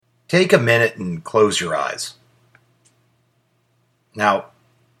Take a minute and close your eyes. Now,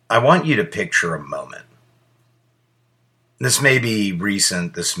 I want you to picture a moment. This may be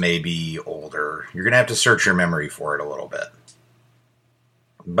recent, this may be older. You're going to have to search your memory for it a little bit.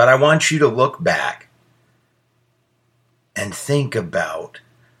 But I want you to look back and think about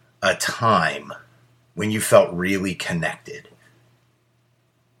a time when you felt really connected.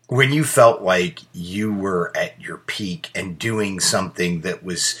 When you felt like you were at your peak and doing something that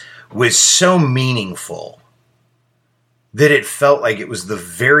was so meaningful that it felt like it was the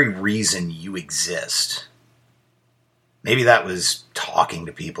very reason you exist. Maybe that was talking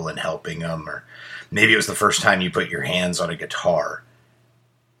to people and helping them, or maybe it was the first time you put your hands on a guitar.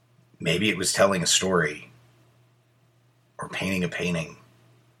 Maybe it was telling a story, or painting a painting,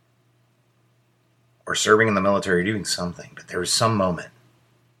 or serving in the military, doing something. But there was some moment.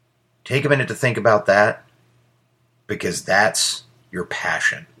 Take a minute to think about that, because that's your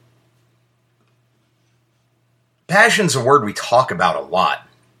passion. Passion's a word we talk about a lot.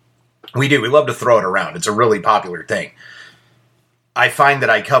 We do. We love to throw it around. It's a really popular thing. I find that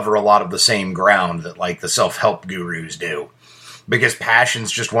I cover a lot of the same ground that like the self-help gurus do. Because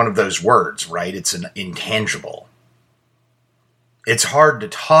passion's just one of those words, right? It's an intangible. It's hard to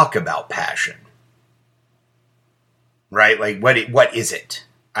talk about passion. Right? Like, what is it?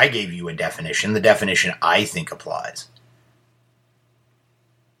 I gave you a definition. The definition I think applies.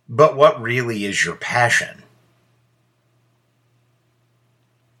 But what really is your passion?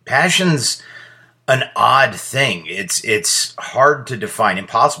 Passion's an odd thing. It's hard to define,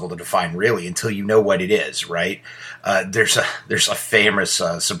 impossible to define really, until you know what it is, right? There's a famous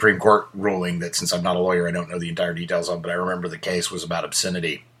Supreme Court ruling that, since I'm not a lawyer, I don't know the entire details of, but I remember the case was about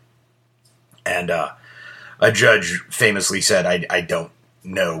obscenity. And a judge famously said, I don't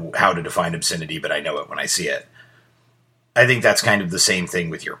know how to define obscenity, but I know it when I see it. I think that's kind of the same thing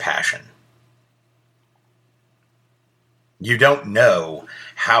with your passion. You don't know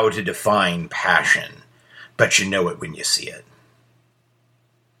how to define passion, but you know it when you see it.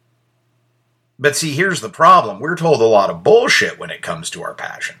 But see, here's the problem. We're told a lot of bullshit when it comes to our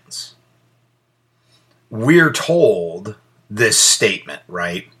passions. We're told this statement,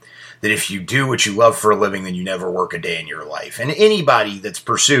 right? That if you do what you love for a living, then you never work a day in your life. And anybody that's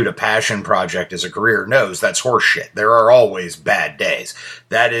pursued a passion project as a career knows that's horseshit. There are always bad days.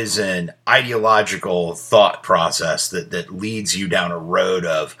 That is an ideological thought process that leads you down a road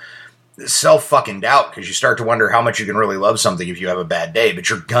of self-fucking doubt, because you start to wonder how much you can really love something if you have a bad day. But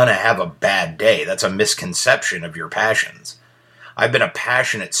you're gonna have a bad day. That's a misconception of your passions. I've been a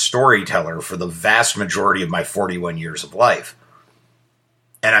passionate storyteller for the vast majority of my 41 years of life.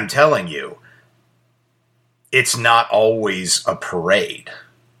 And I'm telling you, it's not always a parade.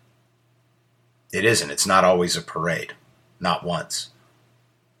 It isn't. It's not always a parade. Not once.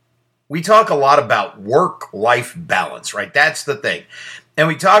 We talk a lot about work-life balance, right? That's the thing. And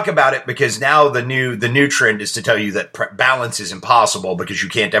we talk about it because now the new trend is to tell you that balance is impossible because you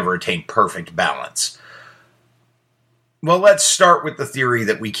can't ever attain perfect balance. Well, let's start with the theory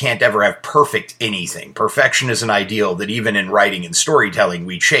that we can't ever have perfect anything. Perfection is an ideal that even in writing and storytelling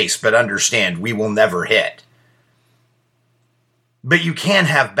we chase, but understand we will never hit. But you can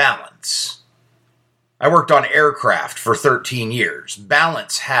have balance. I worked on aircraft for 13 years.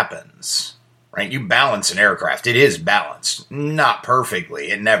 Balance happens, right? You balance an aircraft. It is balanced. Not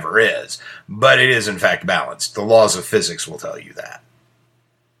perfectly. It never is. But it is, in fact, balanced. The laws of physics will tell you that.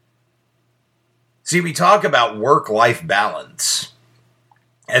 See, we talk about work-life balance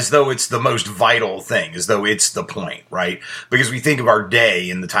as though it's the most vital thing, as though it's the point, right? Because we think of our day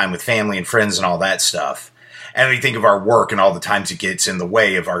and the time with family and friends and all that stuff, and we think of our work and all the times it gets in the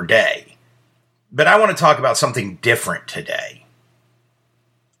way of our day. But I want to talk about something different today.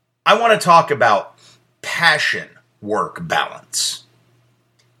 I want to talk about passion-work balance.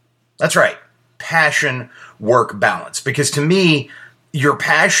 That's right, passion-work balance. Because to me, your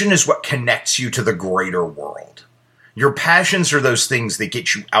passion is what connects you to the greater world. Your passions are those things that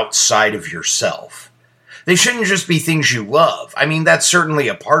get you outside of yourself. They shouldn't just be things you love. I mean, that's certainly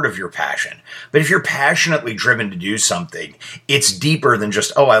a part of your passion. But if you're passionately driven to do something, it's deeper than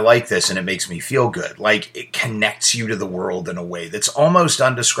just, oh, I like this and it makes me feel good. Like, it connects you to the world in a way that's almost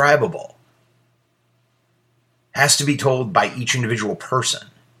undescribable. Has to be told by each individual person.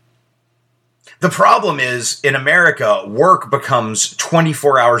 The problem is, in America, work becomes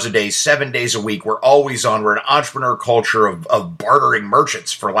 24 hours a day, 7 days a week. We're always on. We're an entrepreneur culture of bartering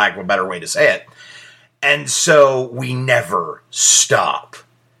merchants, for lack of a better way to say it. And so we never stop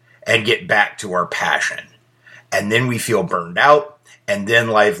and get back to our passion. And then we feel burned out, and then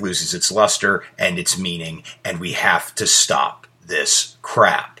life loses its luster and its meaning, and we have to stop this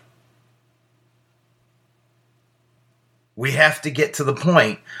crap. We have to get to the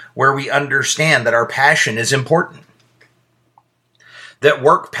point where we understand that our passion is important. That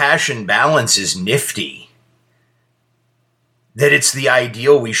work-passion balance is nifty. That it's the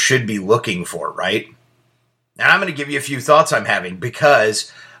ideal we should be looking for, right? And I'm going to give you a few thoughts I'm having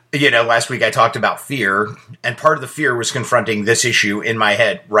because, last week I talked about fear, and part of the fear was confronting this issue in my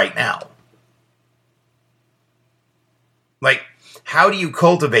head right now. Like, how do you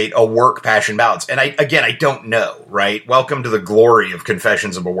cultivate a work-passion balance? And I don't know, right? Welcome to the glory of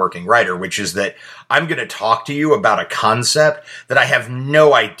Confessions of a Working Writer, which is that I'm going to talk to you about a concept that I have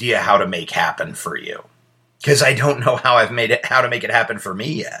no idea how to make happen for you. Because I don't know how to make it happen for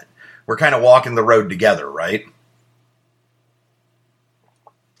me yet. We're kind of walking the road together, right?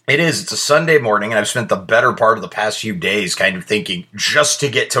 It's a Sunday morning, and I've spent the better part of the past few days kind of thinking just to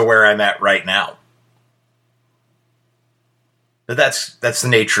get to where I'm at right now. But that's the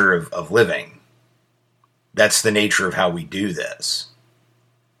nature of living. That's the nature of how we do this.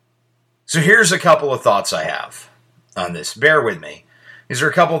 So here's a couple of thoughts I have on this. Bear with me. These are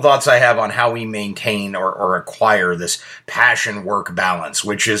a couple of thoughts I have on how we maintain or acquire this passion-work balance,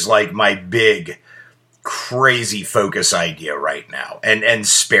 which is like my big, crazy focus idea right now. And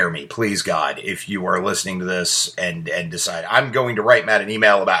spare me, please, God, if you are listening to this and decide, I'm going to write Matt an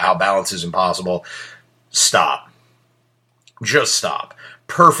email about how balance is impossible. Stop. Just stop.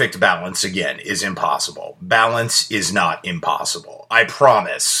 Perfect balance, again, is impossible. Balance is not impossible. I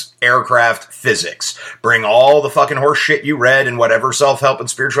promise. Aircraft physics. Bring all the fucking horse shit you read in whatever self-help and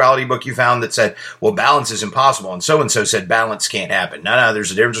spirituality book you found that said, well, balance is impossible, and so said balance can't happen. No,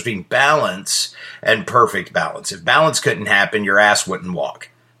 there's a difference between balance and perfect balance. If balance couldn't happen, your ass wouldn't walk.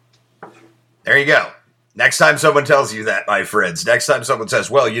 There you go. Next time someone tells you that, my friends, next time someone says,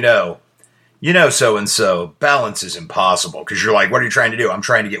 well, so-and-so, balance is impossible. Because you're like, what are you trying to do? I'm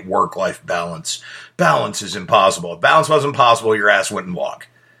trying to get work-life balance. Balance is impossible. If balance wasn't possible, your ass wouldn't walk.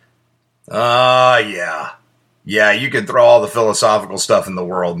 Yeah. Yeah, you can throw all the philosophical stuff in the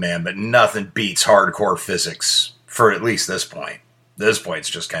world, man, but nothing beats hardcore physics for at least this point. This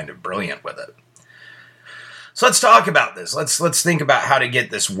point's just kind of brilliant with it. So let's talk about this. Let's think about how to get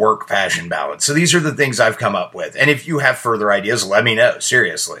this work-passion balance. So these are the things I've come up with. And if you have further ideas, let me know.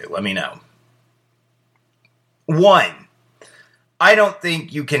 Seriously, let me know. 1, I don't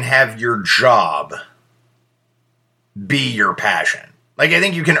think you can have your job be your passion. Like, I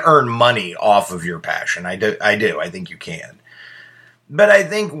think you can earn money off of your passion. I do. I think you can. But I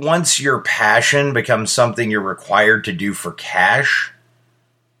think once your passion becomes something you're required to do for cash,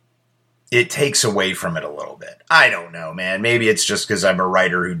 it takes away from it a little bit. I don't know, man. Maybe it's just because I'm a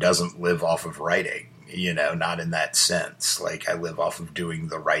writer who doesn't live off of writing. Not in that sense. Like, I live off of doing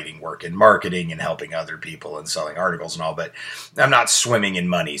the writing work in marketing and helping other people and selling articles and all, but I'm not swimming in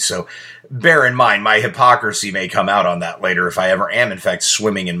money. So bear in mind, my hypocrisy may come out on that later if I ever am, in fact,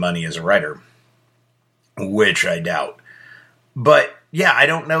 swimming in money as a writer, which I doubt. But yeah, I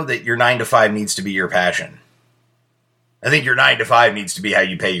don't know that your 9 to 5 needs to be your passion. I think your 9 to 5 needs to be how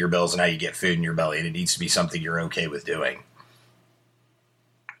you pay your bills and how you get food in your belly, and it needs to be something you're okay with doing.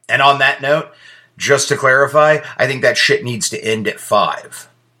 And on that note, just to clarify, I think that shit needs to end at 5.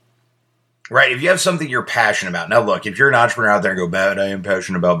 Right? If you have something you're passionate about. Now, look, if you're an entrepreneur out there and go, "Bad, I am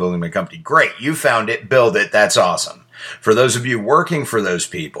passionate about building my company." Great. You found it. Build it. That's awesome. For those of you working for those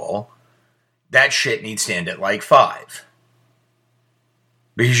people, that shit needs to end at like 5.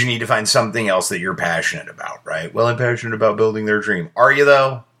 Because you need to find something else that you're passionate about, right? Well, I'm passionate about building their dream. Are you,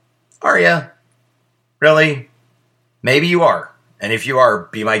 though? Are you? Really? Maybe you are. And if you are,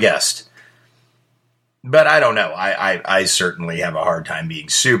 be my guest. But I don't know. I certainly have a hard time being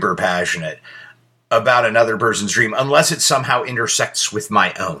super passionate about another person's dream unless it somehow intersects with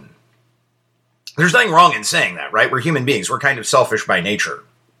my own. There's nothing wrong in saying that, right? We're human beings. We're kind of selfish by nature.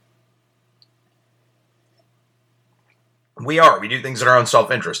 We are. We do things in our own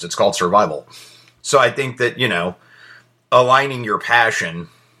self-interest. It's called survival. So I think that, aligning your passion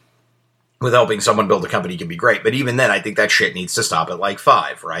with helping someone build a company can be great. But even then, I think that shit needs to stop at like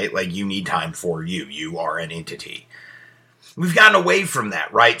 5, right? Like, you need time for you. You are an entity. We've gotten away from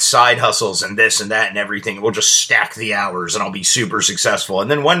that, right? Side hustles and this and that and everything. We'll just stack the hours and I'll be super successful.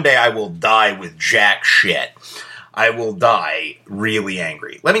 And then one day I will die with jack shit. I will die really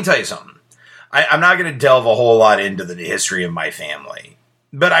angry. Let me tell you something. I'm not going to delve a whole lot into the history of my family,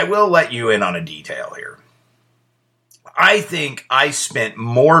 but I will let you in on a detail here. I think I spent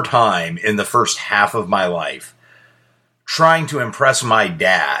more time in the first half of my life trying to impress my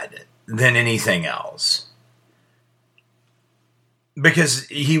dad than anything else. Because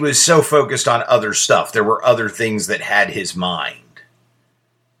he was so focused on other stuff. There were other things that had his mind.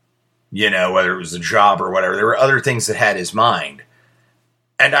 whether it was the job or whatever. There were other things that had his mind.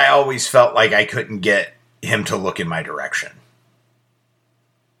 And I always felt like I couldn't get him to look in my direction.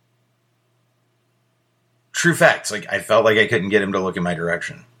 True facts. Like, I felt like I couldn't get him to look in my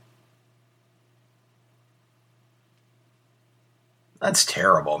direction. That's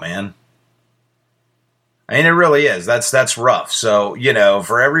terrible, man. I mean, it really is. That's rough. So,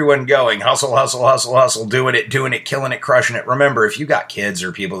 for everyone going, hustle, hustle, hustle, hustle, doing it, killing it, crushing it. Remember, if you got kids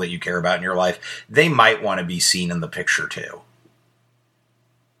or people that you care about in your life, they might want to be seen in the picture too.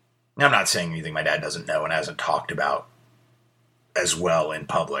 I'm not saying anything my dad doesn't know and hasn't talked about as well in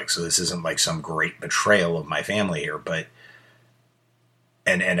public. So this isn't like some great betrayal of my family here, but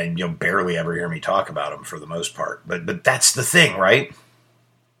and you'll barely ever hear me talk about him for the most part. But that's the thing, right?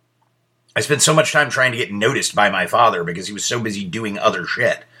 I spent so much time trying to get noticed by my father because he was so busy doing other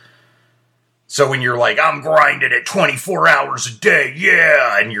shit. So when you're like, I'm grinding at 24 hours a day,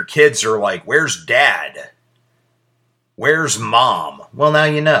 yeah, and your kids are like, where's dad? Where's mom? Well, now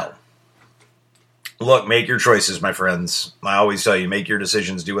you know. Look, make your choices, my friends. I always tell you, make your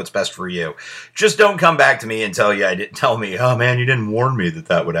decisions, do what's best for you. Just don't come back to me and tell me, oh man, you didn't warn me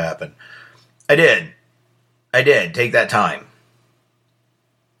that would happen. I did. Take that time.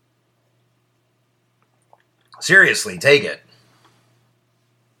 Seriously, take it.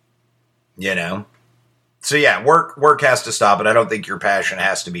 So yeah, work has to stop, and I don't think your passion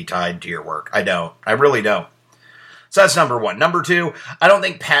has to be tied to your work. I don't. I really don't. So that's number one. Number two, I don't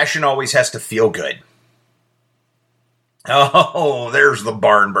think passion always has to feel good. Oh, there's the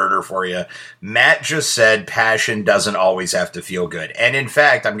barn burner for you. Matt just said passion doesn't always have to feel good. And in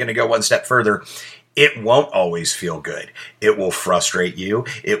fact, I'm going to go one step further. It won't always feel good. It will frustrate you.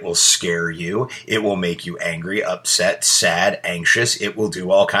 It will scare you. It will make you angry, upset, sad, anxious. It will do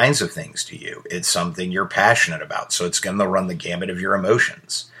all kinds of things to you. It's something you're passionate about. So it's going to run the gamut of your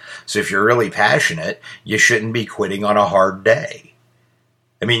emotions. So if you're really passionate, you shouldn't be quitting on a hard day.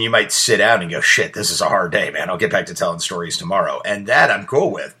 I mean, you might sit down and go, shit, this is a hard day, man. I'll get back to telling stories tomorrow. And that I'm cool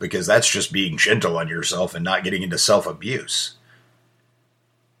with, because that's just being gentle on yourself and not getting into self-abuse.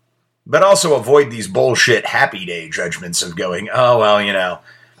 But also avoid these bullshit happy day judgments of going, oh, well,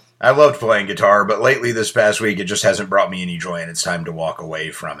 I loved playing guitar, but lately this past week it just hasn't brought me any joy and it's time to walk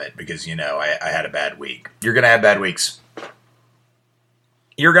away from it because, I had a bad week. You're going to have bad weeks.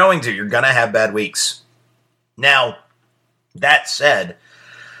 You're going to have bad weeks. Now, that said,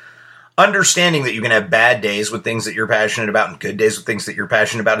 understanding that you can have bad days with things that you're passionate about and good days with things that you're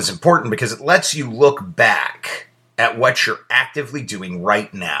passionate about is important because it lets you look back at what you're actively doing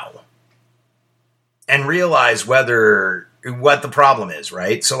right now and realize what the problem is,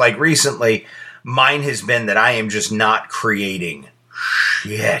 right? So like recently, mine has been that I am just not creating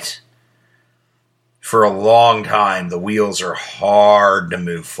shit. For a long time, the wheels are hard to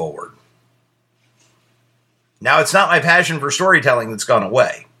move forward. Now, it's not my passion for storytelling that's gone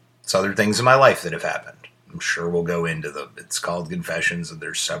away. It's other things in my life that have happened. I'm sure we'll go into them. It's called Confessions, and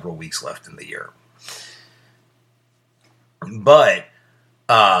there's several weeks left in the year. But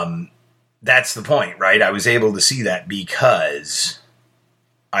that's the point, right? I was able to see that because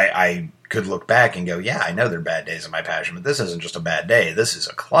I could look back and go, yeah, I know there are bad days of my passion, but this isn't just a bad day. This is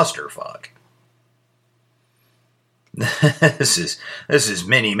a clusterfuck. This is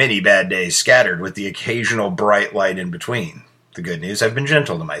many, many bad days scattered with the occasional bright light in between. The good news, I've been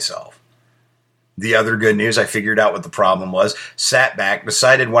gentle to myself. The other good news, I figured out what the problem was, sat back,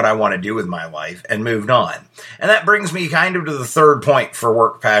 decided what I want to do with my life, and moved on. And that brings me kind of to the third point for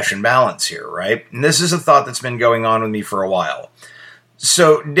work-passion balance here, right? And this is a thought that's been going on with me for a while.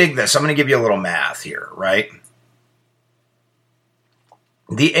 So dig this. I'm going to give you a little math here, right?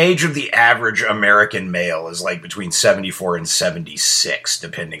 The age of the average American male is like between 74 and 76,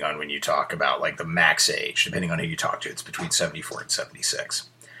 depending on when you talk about like the max age. Depending on who you talk to, it's between 74 and 76.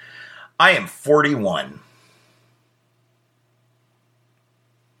 I am 41.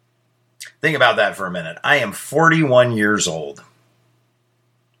 Think about that for a minute. I am 41 years old.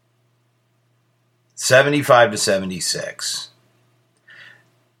 75 to 76.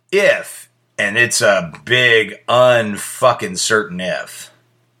 If, and it's a big unfucking certain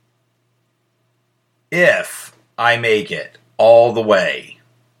if I make it all the way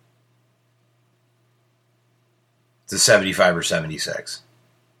to 75 or 76,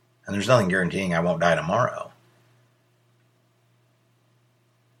 and there's nothing guaranteeing I won't die tomorrow,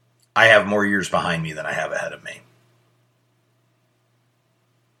 I have more years behind me than I have ahead of me.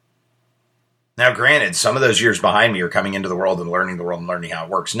 Now, granted, some of those years behind me are coming into the world and learning how it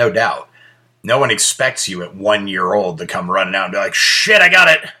works, no doubt. No one expects you at 1 year old to come running out and be like, shit, I got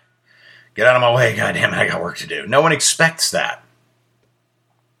it. Get out of my way, goddammit, I got work to do. No one expects that.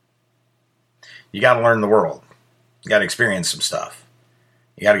 You got to learn the world. You got to experience some stuff.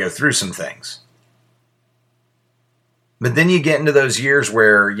 You got to go through some things. But then you get into those years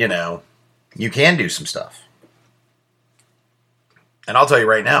where, you can do some stuff. And I'll tell you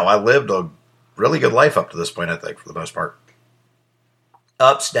right now, I lived a really good life up to this point, I think, for the most part.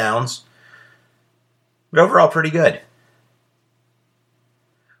 Ups, downs, but overall pretty good.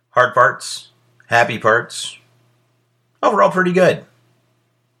 Hard parts, happy parts, overall pretty good.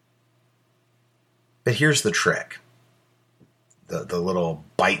 But here's the trick. The little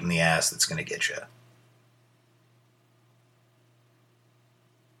bite in the ass that's going to get you.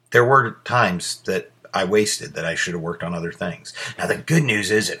 There were times that I wasted that I should have worked on other things. Now, the good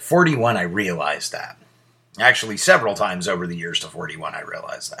news is at 41, I realized that. Actually, several times over the years to 41, I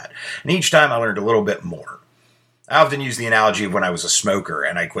realized that. And each time I learned a little bit more. I often use the analogy of when I was a smoker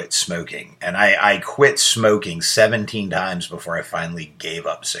and I quit smoking. And I quit smoking 17 times before I finally gave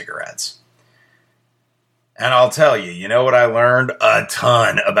up cigarettes. And I'll tell you, you know what I learned? A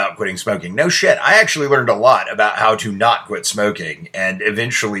ton about quitting smoking. No shit. I actually learned a lot about how to not quit smoking and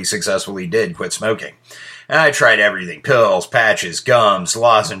eventually successfully did quit smoking. And I tried everything. Pills, patches, gums,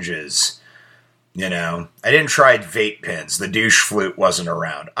 lozenges. I didn't try vape pens. The douche flute wasn't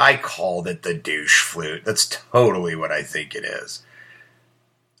around. I called it the douche flute. That's totally what I think it is.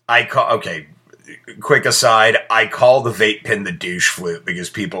 Okay, quick aside, I call the vape pen the douche flute because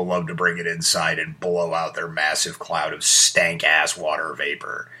people love to bring it inside and blow out their massive cloud of stank-ass water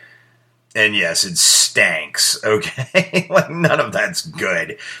vapor. And yes, it stanks, okay? Like, none of that's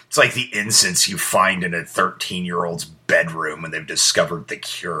good. It's like the incense you find in a 13-year-old's bedroom when they've discovered the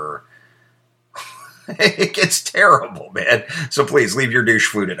cure. It gets terrible, man. So please, leave your douche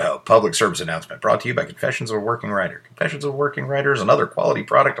flute at home. Public service announcement brought to you by Confessions of a Working Writer. Confessions of a Working Writer is another quality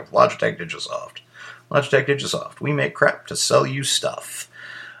product of Logitech Digisoft. Logitech Digisoft. We make crap to sell you stuff.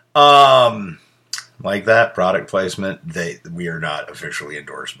 Like that, product placement, we are not officially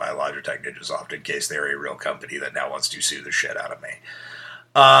endorsed by Logitech Digisoft in case they're a real company that now wants to sue the shit out of me.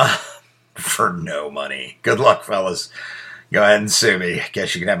 For no money. Good luck, fellas. Go ahead and sue me.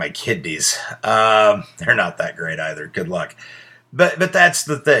 Guess you can have my kidneys. They're not that great either. Good luck. But that's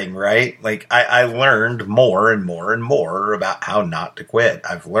the thing, right? Like, I learned more and more and more about how not to quit.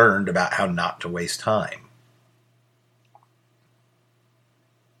 I've learned about how not to waste time.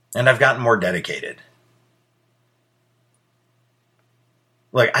 And I've gotten more dedicated.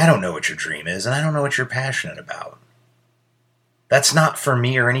 Look, I don't know what your dream is, and I don't know what you're passionate about. That's not for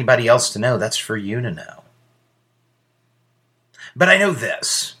me or anybody else to know. That's for you to know. But I know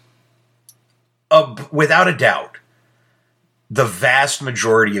this. Without a doubt, the vast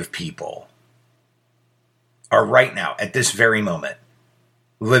majority of people are right now, at this very moment,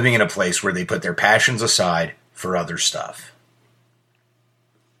 living in a place where they put their passions aside for other stuff.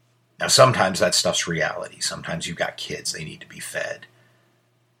 Now, sometimes that stuff's reality. Sometimes you've got kids, they need to be fed.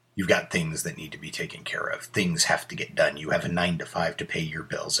 You've got things that need to be taken care of. Things have to get done. You have a 9 to 5 to pay your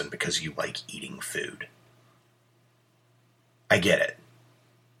bills, and because you like eating food. I get it.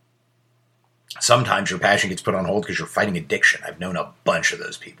 Sometimes your passion gets put on hold because you're fighting addiction. I've known a bunch of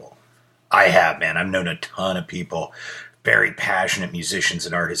those people. I have, man. I've known a ton of people, very passionate musicians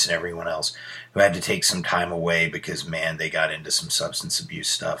and artists and everyone else, who had to take some time away because, man, they got into some substance abuse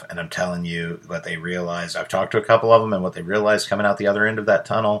stuff. And I'm telling you, what they realized, I've talked to a couple of them, and what they realized coming out the other end of that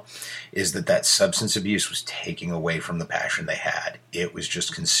tunnel is that substance abuse was taking away from the passion they had. It was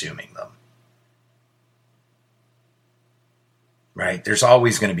just consuming them. Right? There's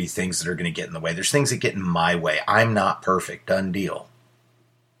always going to be things that are going to get in the way. There's things that get in my way. I'm not perfect. Done deal.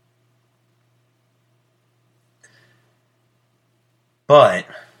 But,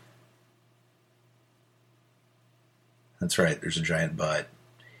 that's right, there's a giant but.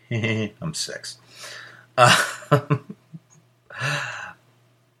 I'm 6.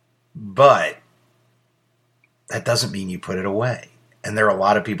 But, that doesn't mean you put it away. And there are a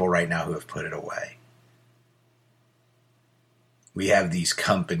lot of people right now who have put it away. We have these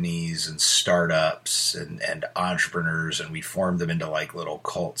companies and startups and entrepreneurs, and we form them into like little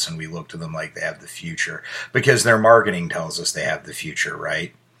cults, and we look to them like they have the future because their marketing tells us they have the future,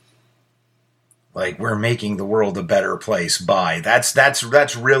 right? Like, we're making the world a better place by. That's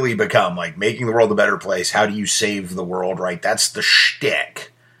really become like making the world a better place. How do you save the world, right? That's the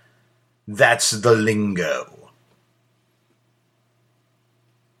shtick. That's the lingo.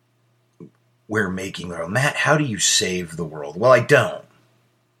 We're making the world. Matt, how do you save the world? Well, I don't.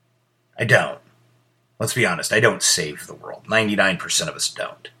 Let's be honest. I don't save the world. 99% of us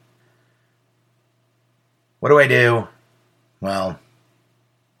don't. What do? Well,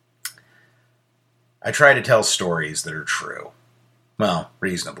 I try to tell stories that are true. Well,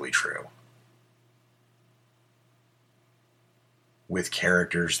 reasonably true. with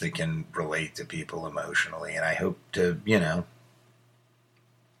characters that can relate to people emotionally. And I hope to,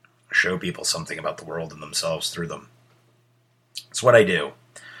 show people something about the world and themselves through them. It's what I do.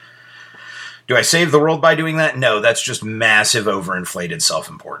 Do I save the world by doing that? No, that's just massive overinflated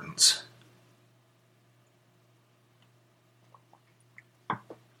self-importance.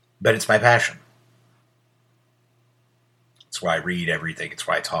 But it's my passion. It's why I read everything. It's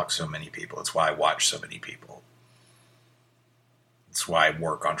why I talk to so many people. It's why I watch so many people. It's why I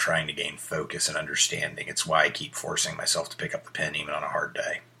work on trying to gain focus and understanding. It's why I keep forcing myself to pick up the pen even on a hard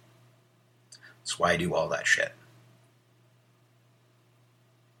day. It's why I do all that shit.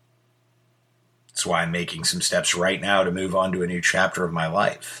 It's why I'm making some steps right now to move on to a new chapter of my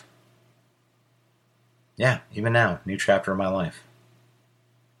life. Yeah, even now, new chapter of my life.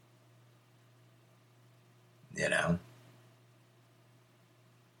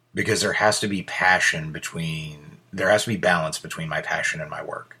 Because there has to be there has to be balance between my passion and my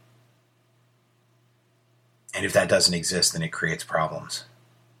work. And if that doesn't exist, then it creates problems.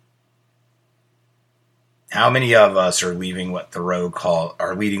 How many of us are leading what Thoreau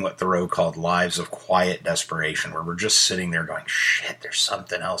called lives of quiet desperation, where we're just sitting there going, shit, there's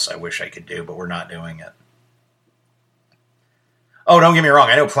something else I wish I could do, but we're not doing it. Oh, don't get me wrong.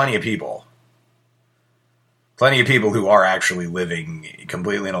 I know plenty of people who are actually living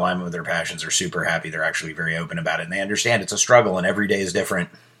completely in alignment with their passions, are super happy. They're actually very open about it. And they understand it's a struggle and every day is different.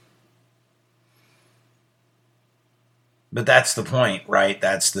 But that's the point, right?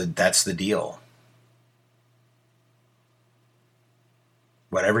 That's the deal.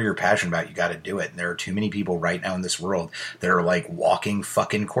 Whatever you're passionate about, you got to do it. And there are too many people right now in this world that are like walking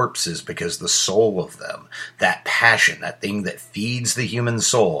fucking corpses because the soul of them, that passion, that thing that feeds the human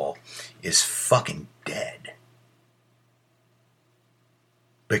soul, is fucking dead.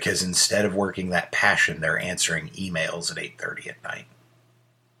 Because instead of working that passion, they're answering emails at 8:30 at night.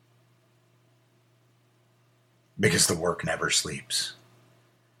 Because the work never sleeps.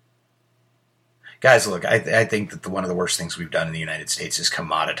 Guys, look, I think that one of the worst things we've done in the United States is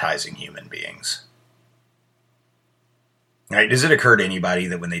commoditizing human beings. Right? Does it occur to anybody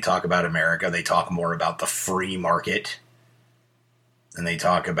that when they talk about America, they talk more about the free market? And they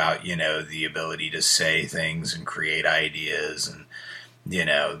talk about, the ability to say things and create ideas. And,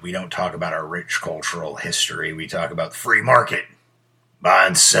 we don't talk about our rich cultural history. We talk about the free market. Buy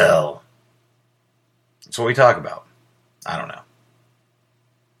and sell. That's what we talk about. I don't know.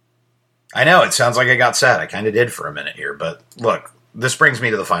 I know, it sounds like I got sad. I kind of did for a minute here. But look, this brings me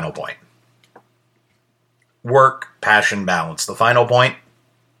to the final point. Work, passion, balance. The final point.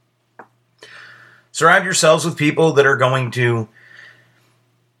 Surround yourselves with people that are going to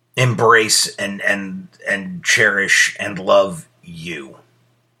embrace and cherish and love you.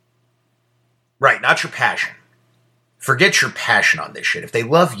 Right, not your passion. Forget your passion on this shit. If they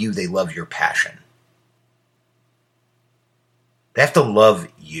love you, they love your passion. They have to love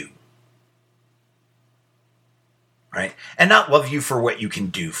you. Right? And not love you for what you can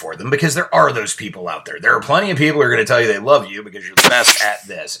do for them, because there are those people out there. There are plenty of people who are going to tell you they love you because you're the best at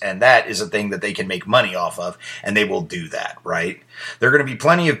this. And that is a thing that they can make money off of, and they will do that, right? There are going to be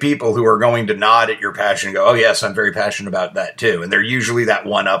plenty of people who are going to nod at your passion and go, oh yes, I'm very passionate about that too. And they're usually that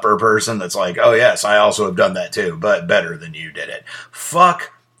one-upper person that's like, oh yes, I also have done that too, but better than you did it.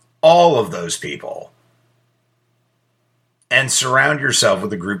 Fuck all of those people. And surround yourself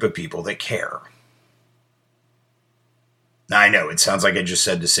with a group of people that care. Now, I know, it sounds like I just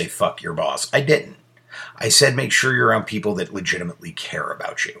said to say, fuck your boss. I didn't. I said make sure you're around people that legitimately care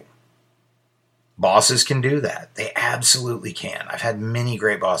about you. Bosses can do that. They absolutely can. I've had many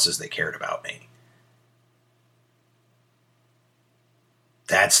great bosses that cared about me.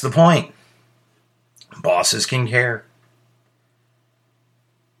 That's the point. Bosses can care.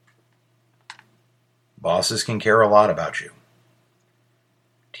 Bosses can care a lot about you.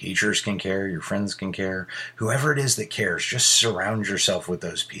 Teachers can care, your friends can care. Whoever it is that cares, just surround yourself with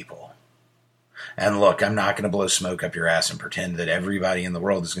those people. And look, I'm not going to blow smoke up your ass and pretend that everybody in the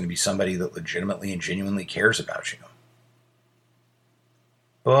world is going to be somebody that legitimately and genuinely cares about you.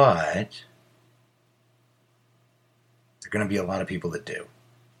 But there are going to be a lot of people that do.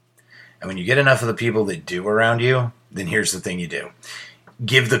 And when you get enough of the people that do around you, then here's the thing you do.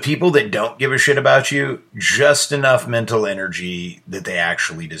 Give the people that don't give a shit about you just enough mental energy that they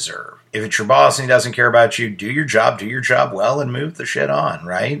actually deserve. If it's your boss and he doesn't care about you, do your job well, and move the shit on,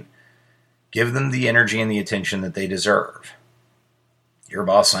 right? Give them the energy and the attention that they deserve. Your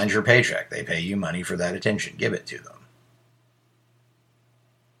boss signs your paycheck. They pay you money for that attention. Give it to them.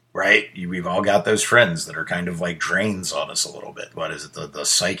 Right? We've all got those friends that are kind of like drains on us a little bit. What is it? The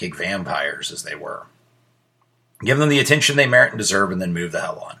psychic vampires, as they were. Give them the attention they merit and deserve, and then move the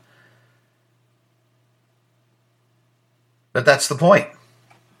hell on. But that's the point.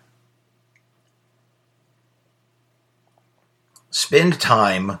 Spend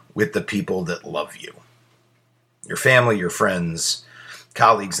time with the people that love you. Your family, your friends,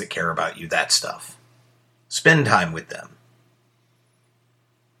 colleagues that care about you, that stuff. Spend time with them.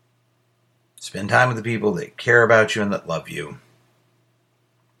 Spend time with the people that care about you and that love you.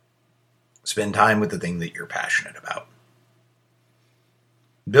 Spend time with the thing that you're passionate about.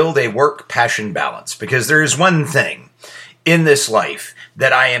 Build a work-passion balance, because there is one thing in this life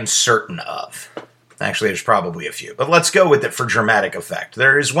that I am certain of. Actually, there's probably a few, but let's go with it for dramatic effect.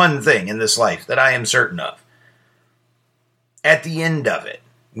 There is one thing in this life that I am certain of. At the end of it,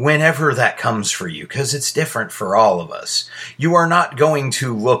 whenever that comes for you, because it's different for all of us, you are not going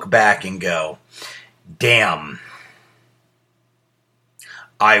to look back and go, damn,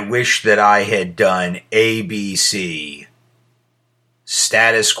 I wish that I had done ABC,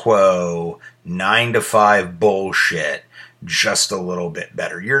 status quo, 9 to 5 bullshit, just a little bit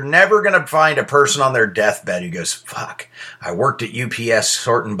better. You're never going to find a person on their deathbed who goes, fuck, I worked at UPS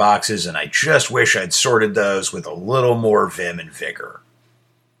sorting boxes and I just wish I'd sorted those with a little more vim and vigor.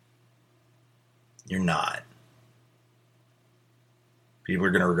 You're not. People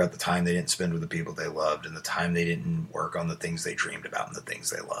are going to regret the time they didn't spend with the people they loved and the time they didn't work on the things they dreamed about and the things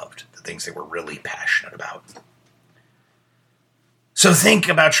they loved, the things they were really passionate about. So think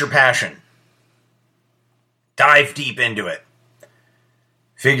about your passion. Dive deep into it.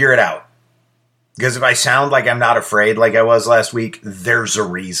 Figure it out. Because if I sound like I'm not afraid like I was last week, there's a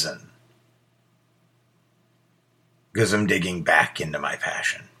reason. Because I'm digging back into my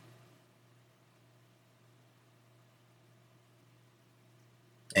passion.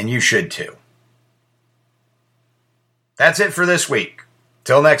 And you should too. That's it for this week.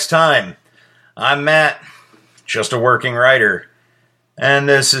 Till next time, I'm Matt, just a working writer, and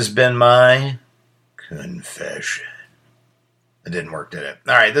this has been my confession. It didn't work, did it?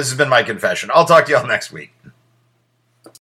 All right, this has been my confession. I'll talk to y'all next week.